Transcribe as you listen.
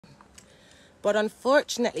But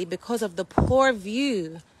unfortunately, because of the poor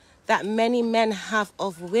view that many men have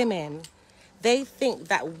of women, they think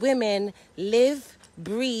that women live,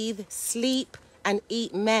 breathe, sleep, and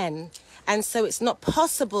eat men. And so it's not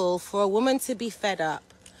possible for a woman to be fed up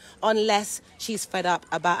unless she's fed up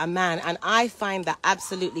about a man. And I find that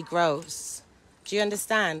absolutely gross. Do you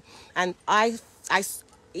understand? And I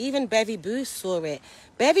even Bevy Boo saw it.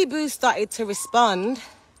 Bevy Boo started to respond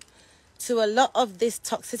to a lot of this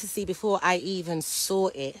toxicity before I even saw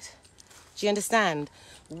it. Do you understand?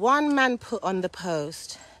 One man put on the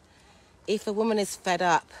post, if a woman is fed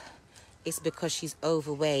up, it's because she's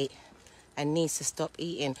overweight and needs to stop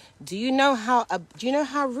eating. Do you know how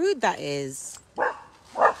rude that is?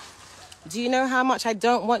 Do you know how much I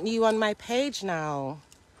don't want you on my page now?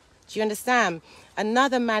 Do you understand?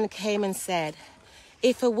 Another man came and said,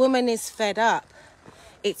 if a woman is fed up,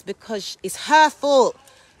 it's because it's her fault,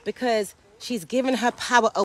 because she's given her power away.